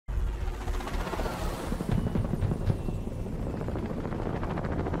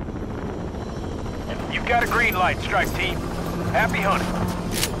You've got a green light, strike team. Happy hunting.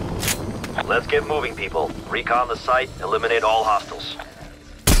 Let's get moving, people. Recon the site, eliminate all hostiles.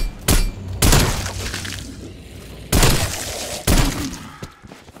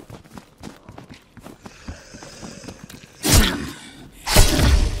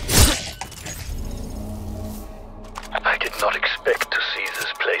 I did not expect to see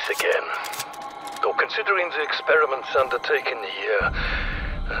this place again. Though considering the experiments undertaken here,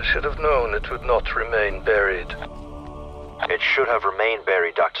 I should have known it would not remain buried. It should have remained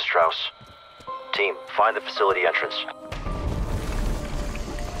buried, Dr. Strauss. Team, find the facility entrance.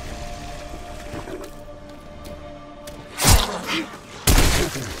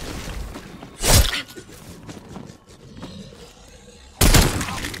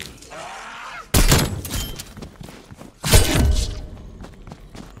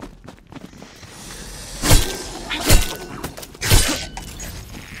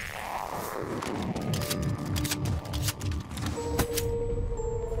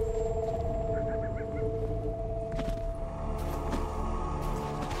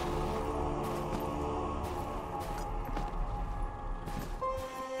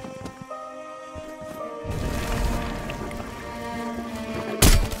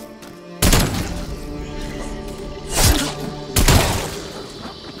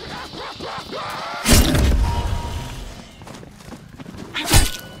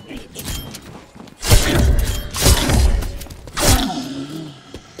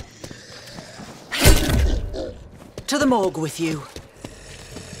 To the morgue with you.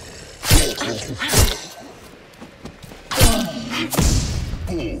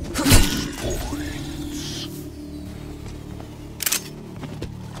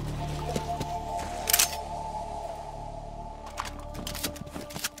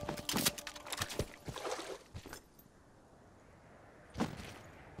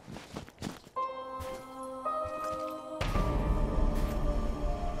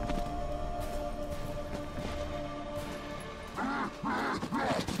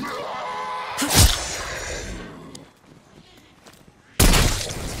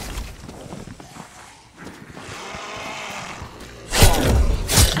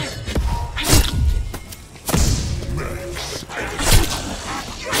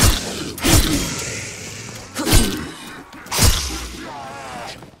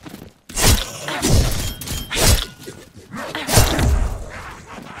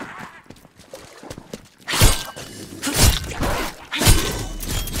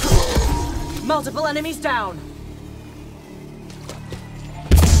 Multiple enemies down.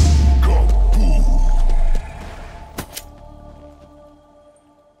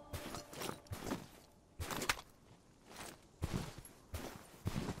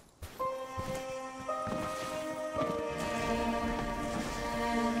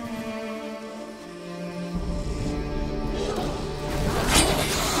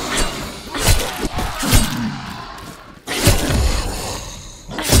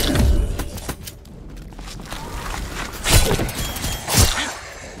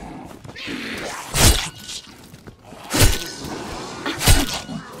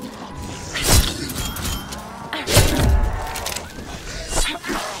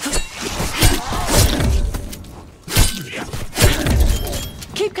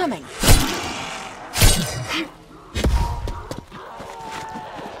 Keep coming.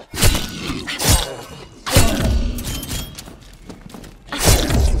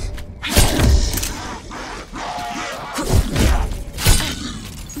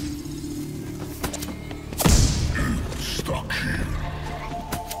 Stuck here.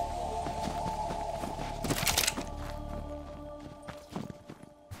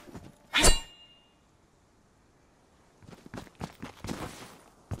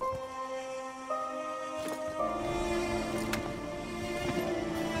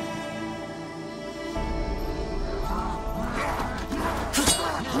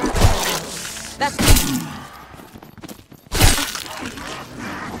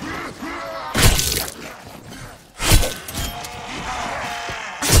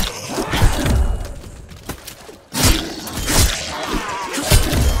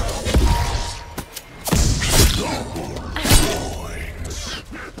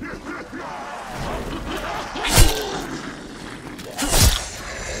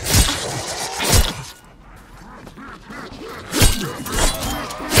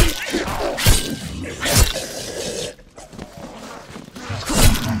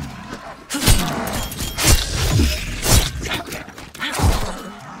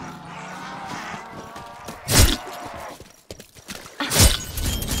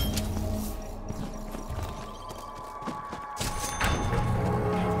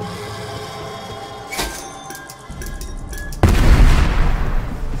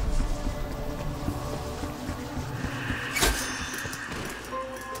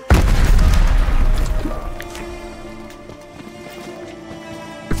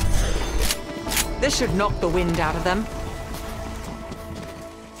 This should knock the wind out of them.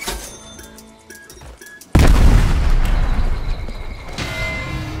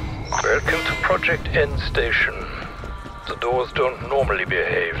 Welcome to Project N Station. The doors don't normally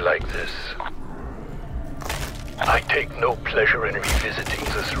behave like this. I take no pleasure in revisiting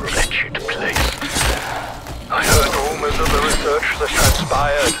this wretched place. I heard rumors of the research that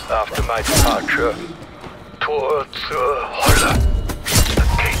transpired after my departure towards Holla, the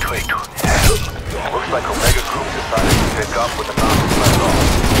gateway to hell. Looks like Omega Group decided to pick up with the mountains left off.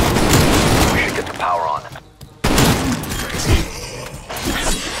 We should get the power on.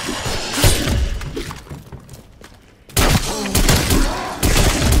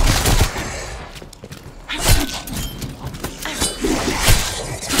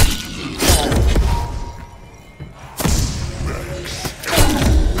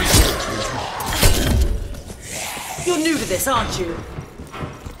 You're new to this, aren't you?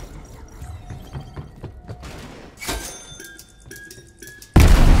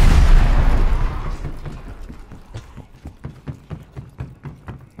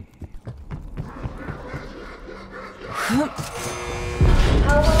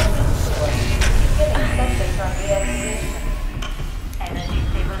 Energy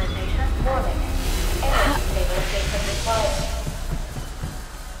stabilization warning. Energy stabilization required.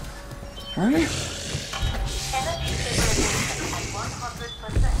 Energy stabilization at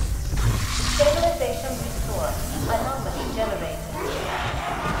 100%. Stabilization restored. Anomaly generated.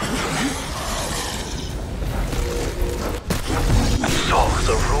 So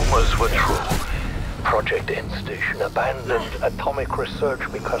the rumors were true. Project N Station abandoned atomic research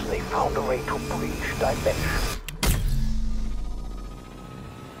because they found a way to breach dimensions.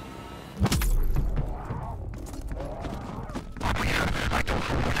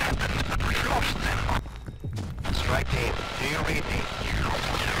 Strike team, do you read me?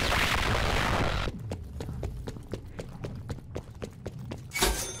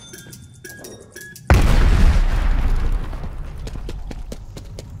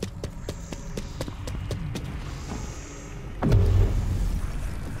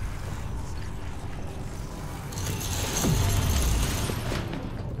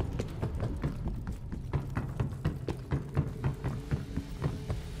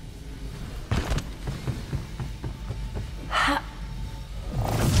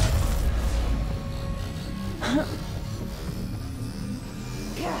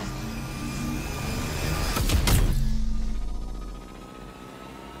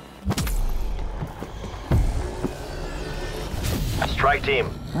 Strike team,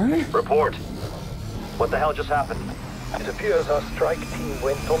 report. What the hell just happened? It appears our strike team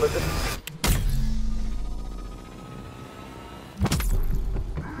went on a little...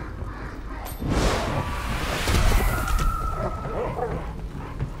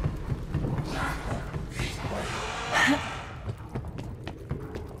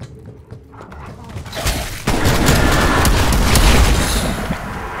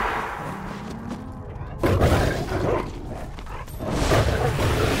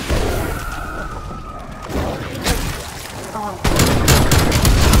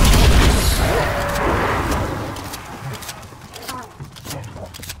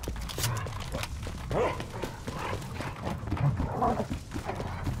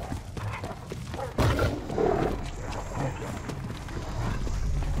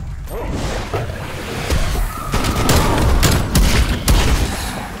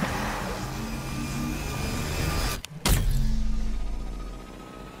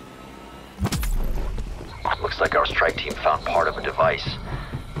 Looks like our strike team found part of a device.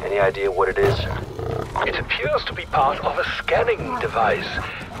 Any idea what it is? It appears to be part of a scanning device.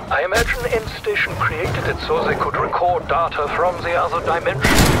 I imagine N Station created it so they could record data from the other dimension.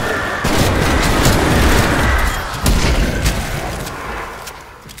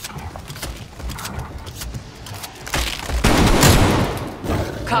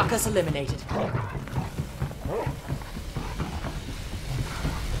 Carcass eliminated.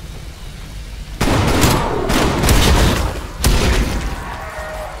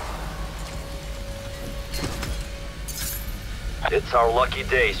 It's our lucky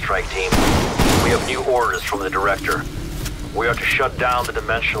day, strike team. We have new orders from the director. We are to shut down the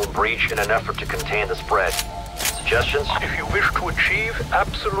dimensional breach in an effort to contain the spread. Suggestions? If you wish to achieve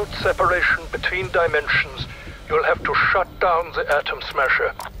absolute separation between dimensions, you'll have to shut down the Atom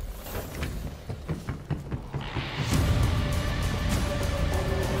Smasher.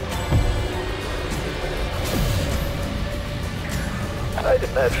 I'd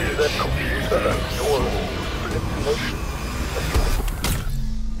imagine that computer stores useful information.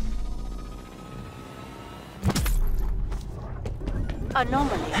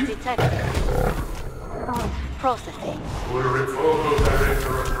 Anomaly detected. Processing. Ulrich Vogel,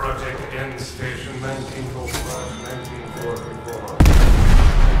 Director of Project N Station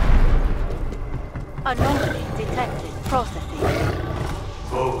 1905-1944. Anomaly detected. Processing.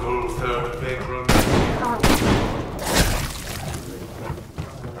 Vogel, 3rd of April.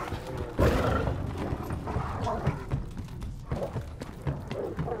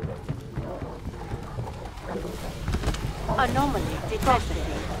 Anomaly detected.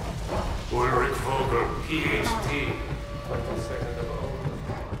 Ulrich Vogel, PhD. 22nd of August.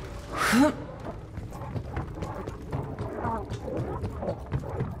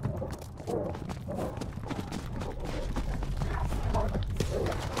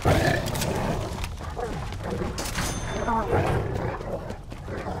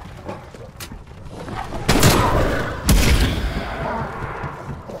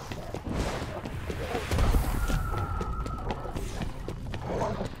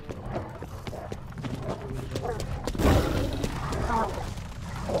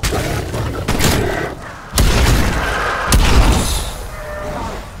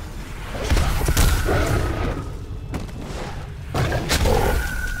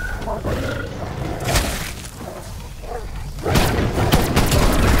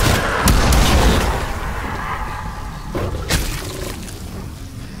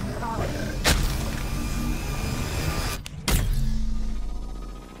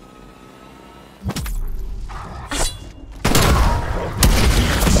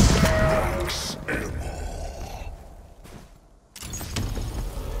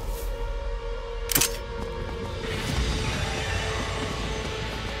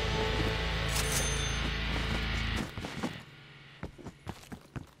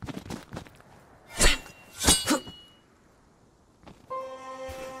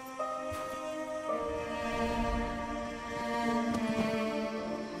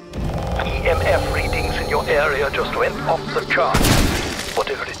 EMF readings in your area just went off the chart.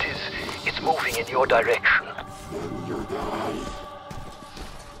 Whatever it is, it's moving in your direction.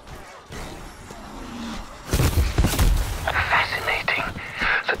 Fascinating.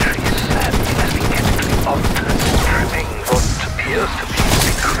 The trees as we get to the altars, dripping what appears to be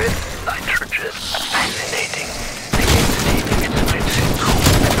liquid nitrogen. Fascinating. The entity it splits into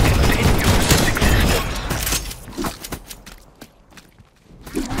and continues its existence.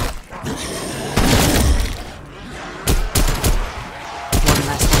 One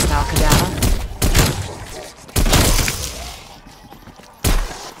less hostile cadaver.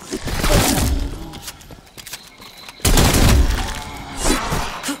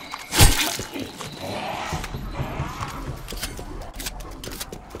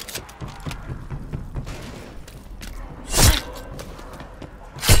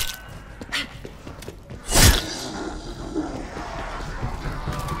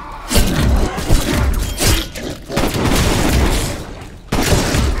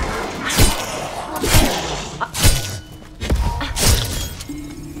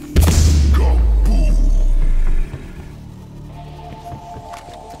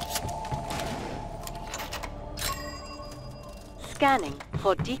 Scanning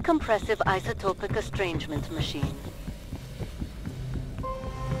for decompressive isotopic estrangement machine.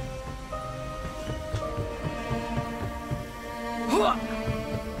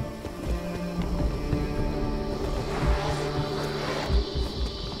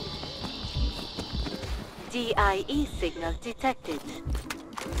 DIE signal detected.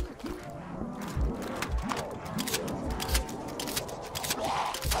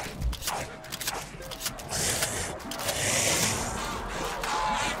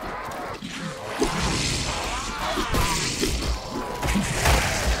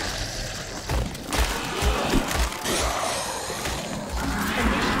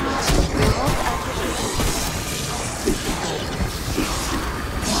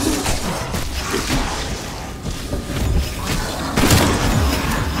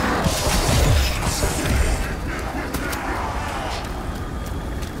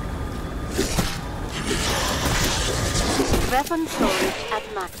 Weapon storage at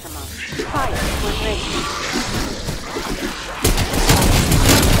maximum. Fire when ready.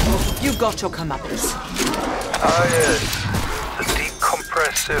 You got your comeuppance. Ah yes, the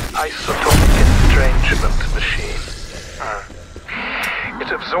decompressive isotopic estrangement machine. It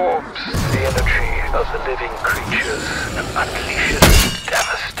absorbs the energy of the living creatures and unleashes a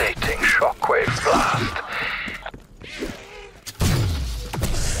devastating shockwave blast.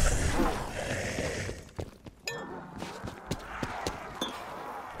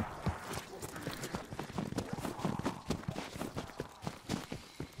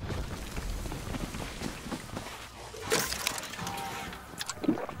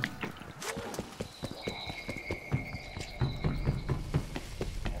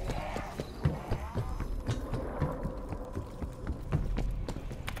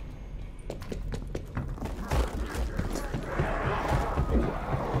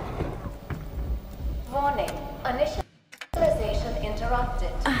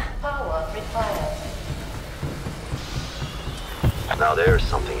 Now there's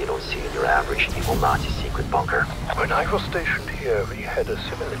something you don't see in your average evil Nazi secret bunker. When I was stationed here, we had a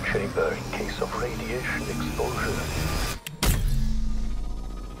similar chamber in case of radiation exposure.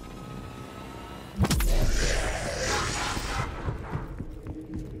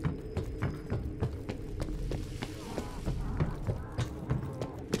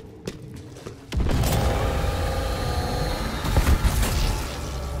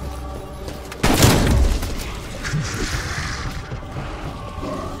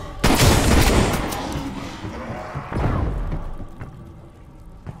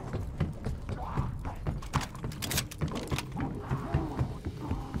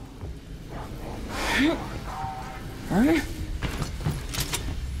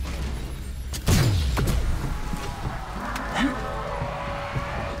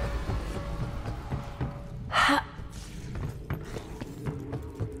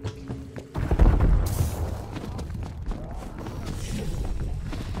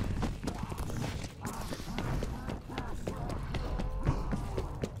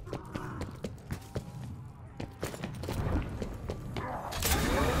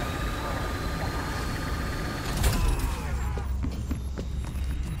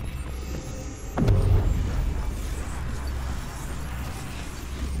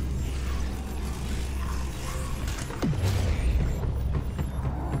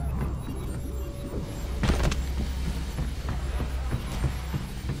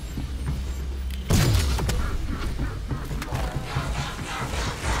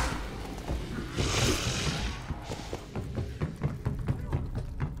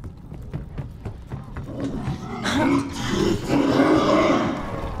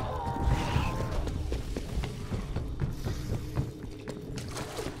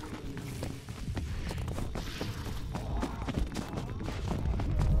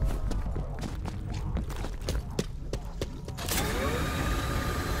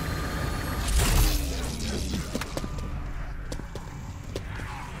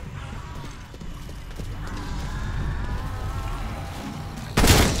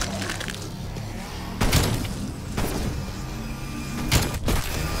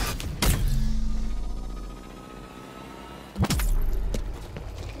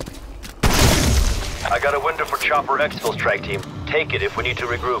 I got a window for Chopper Exfil, strike team. Take it if we need to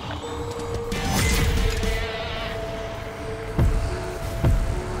regroup.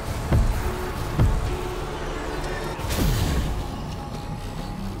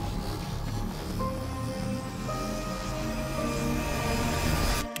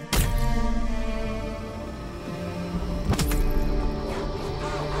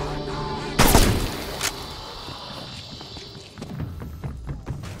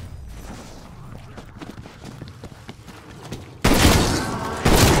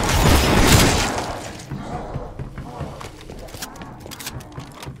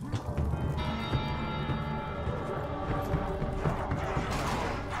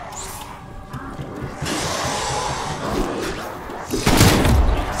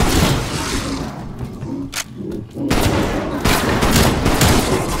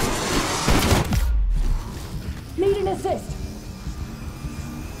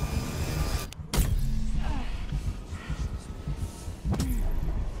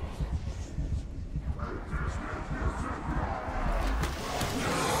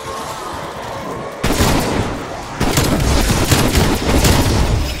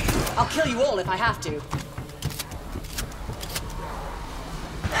 I'll kill you all if I have to.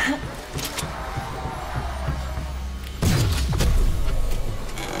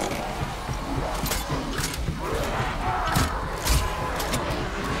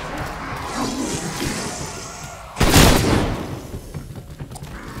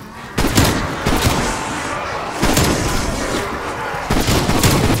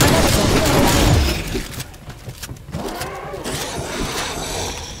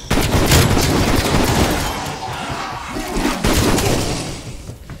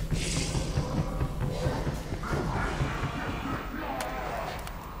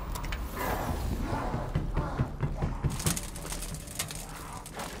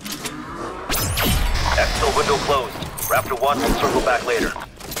 Window closed. Raptor 1 will circle back later.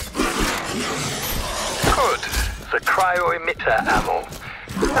 Good. The cryo-emitter ammo.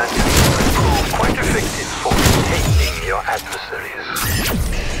 And it will prove quite effective for containing your adversaries.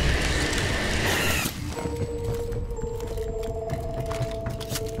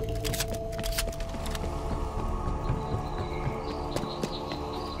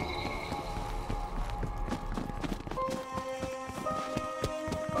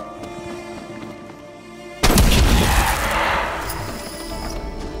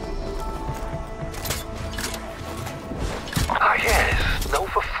 Ah, yes.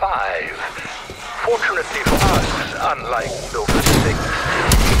 alive. Fortunately for us, unlike Nova 6,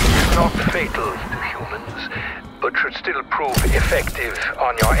 it is not fatal to humans, but should still prove effective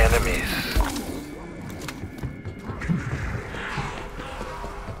on your enemies.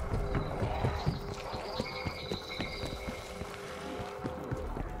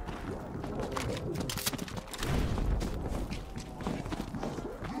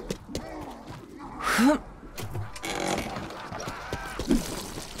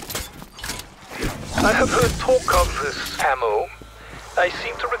 I have heard talk of this ammo. I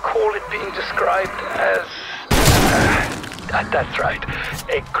seem to recall it being described as... that's right.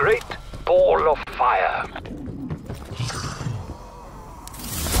 A great ball of fire.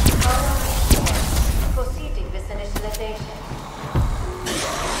 Proceeding with initialization.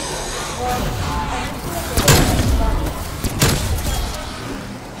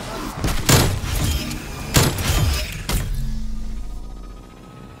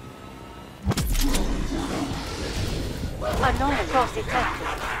 Anomaly cross detected.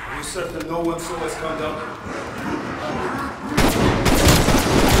 Are you certain no one saw us come down?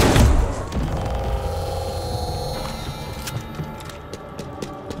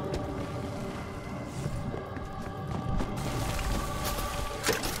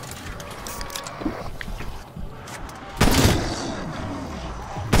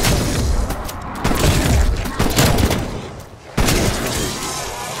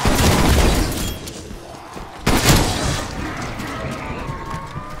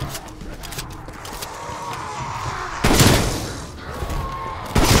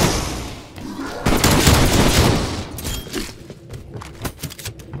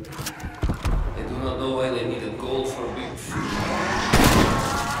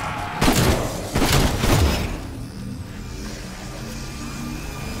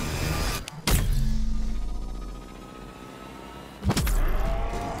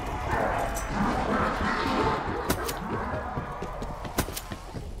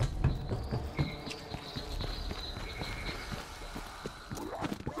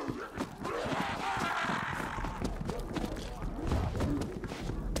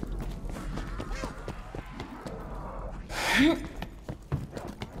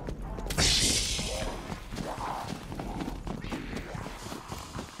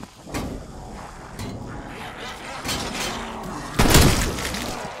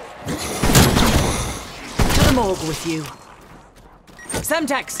 Morgue with you.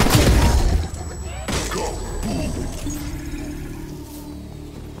 Semtex!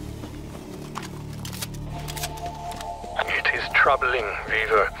 It is troubling,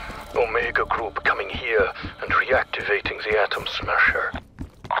 Weaver. Omega Group coming here and reactivating the Atom Smasher.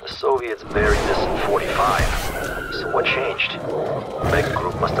 The Soviets buried this in 45. So what changed? Omega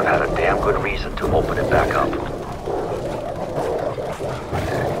Group must have had a damn good reason to open it back up.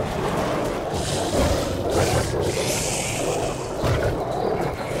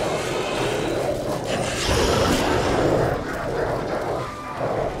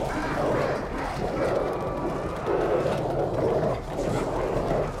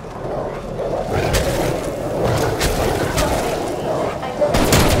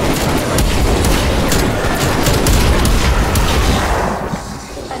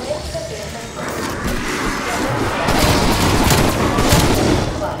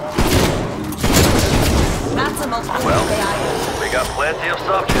 Plenty of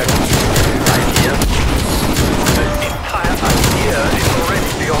subjects. Idea. The entire idea is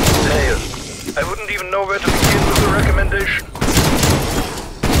already beyond the pale. I wouldn't even know where to begin with a recommendation.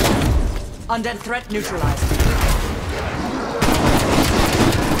 Undead threat neutralized.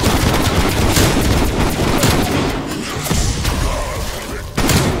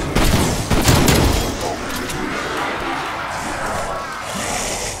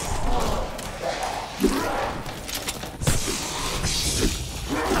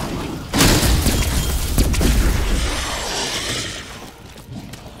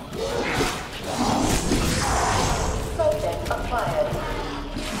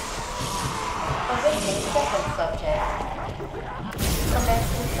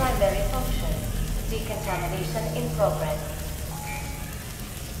 Decontamination in progress.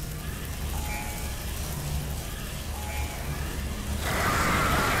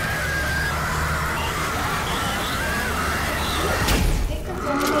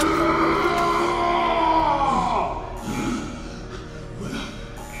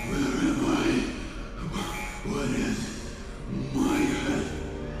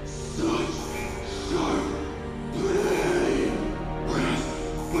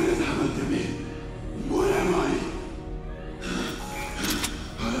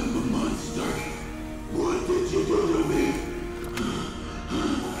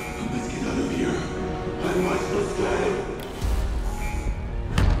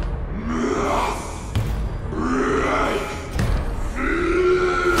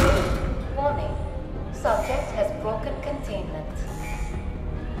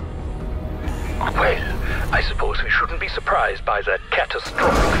 Well, I suppose we shouldn't be surprised by that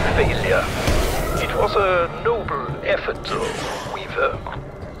catastrophic failure. It was a noble effort, though, Weaver.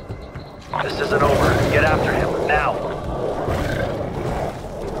 This isn't over. Get after him, now!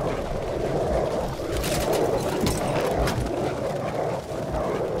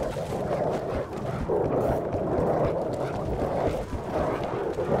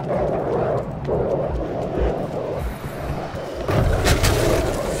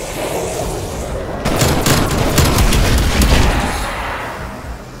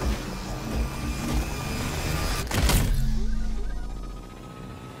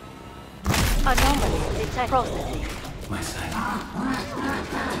 Anomaly detected. Processing. My son. I want you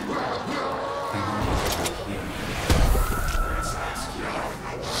to hear me. Let's ask you.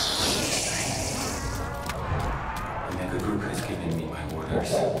 The Mega Group has given me my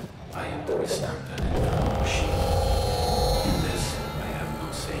orders. I am to restart that infernal machine. In this, I have no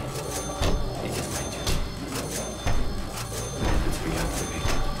say. It is my duty. If it's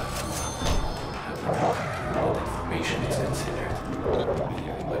reactivated, I will have the power. All information is considered.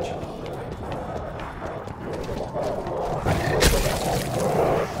 Very much above the right.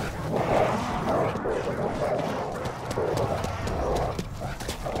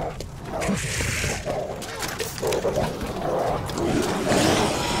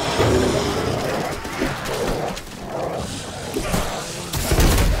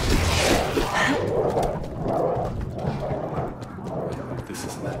 This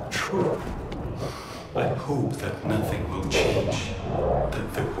is not true. I hope that nothing will change,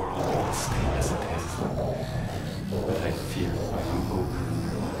 that the world will stay as it is. But I fear my hope.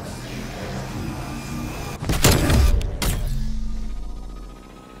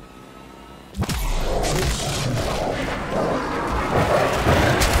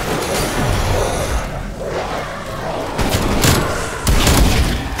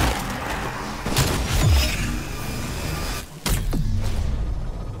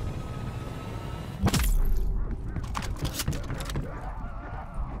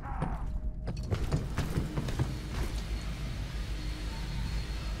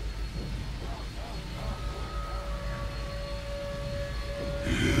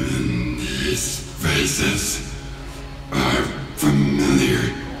 These faces are familiar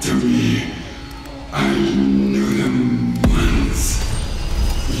to me. I knew them once.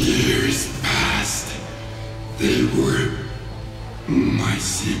 Years past. They were my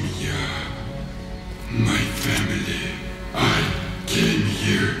simya, my family. I came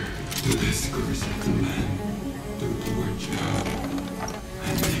here to this cursed land to do a job.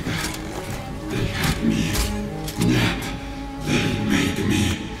 And they had me. Yet they made me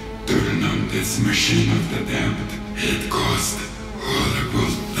turn on this machine of the damned. It caused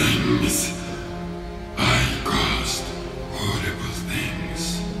horrible things. I caused horrible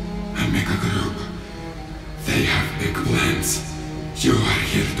things. Omega Group, they have big plans. You are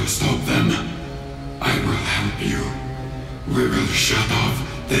here to stop them. I will help you. We will shut off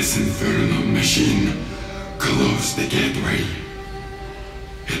this infernal machine. Close the gateway.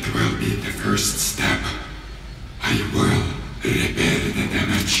 It will be the first step. I will repair the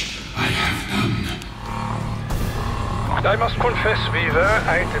damage I have done. I must confess, Weaver,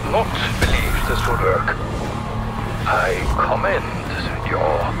 I did not believe this would work. I commend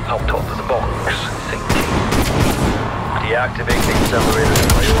your out-of-the-box thinking. Deactivate the accelerator in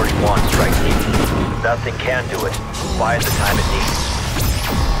priority 1, strike team. If that thing can do it, buy it the time it needs.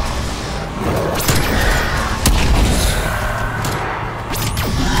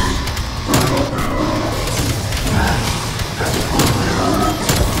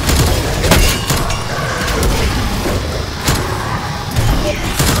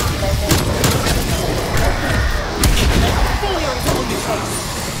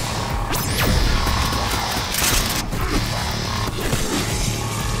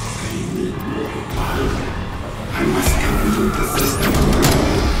 I must complete the system.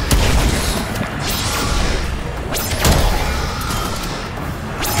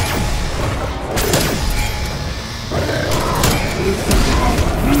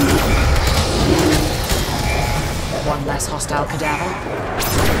 One less hostile cadaver.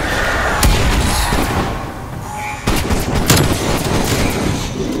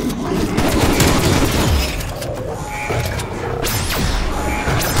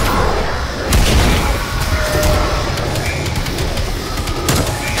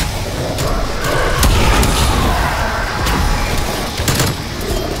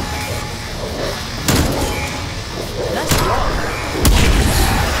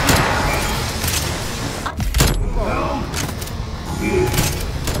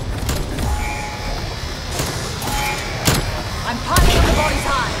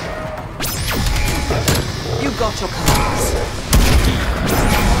 What your commands?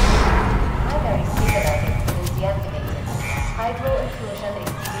 Primary stabilizing is deactivated. Hydro infusion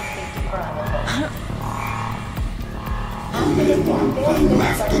exceeding safety parameters. Only one thing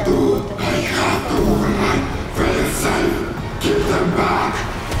left to do. I have to run for yourself. Give them back.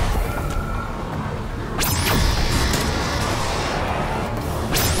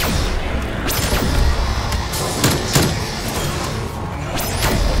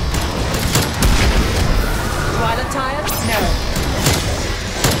 Twilight tired? No.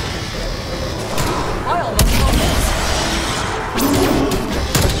 I almost got this.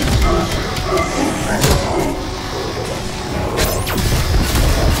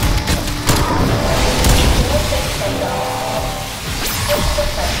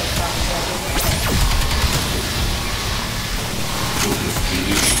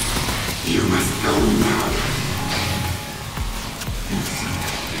 You must go now.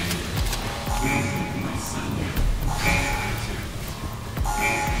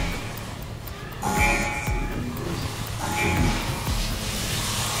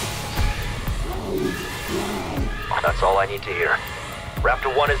 That's all I need to hear.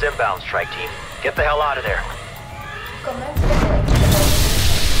 Raptor 1 is inbound, strike team. Get the hell out of there. Commence the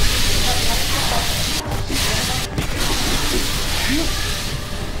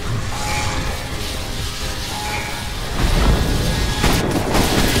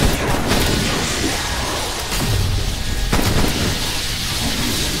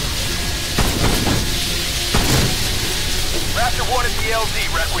Raptor 1 is the LZ,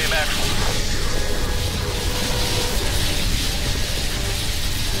 Requiem Actual.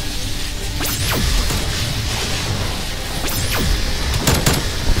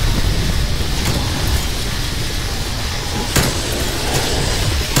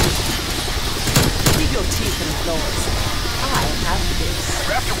 Keep your teeth in the floors. I have this.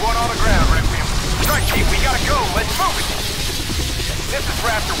 Raptor 1 on the ground, Requiem. Strike team, we gotta go. Let's move it. This is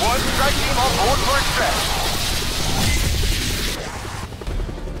Raptor 1. Strike team on board for extraction.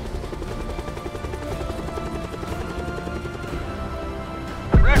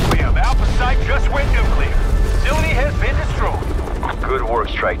 Requiem, Alpha Site just went nuclear. Facility has been destroyed. Good work,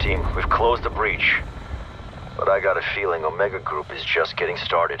 strike team. We've closed the breach. But I got a feeling Omega Group is just getting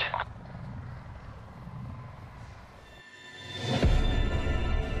started.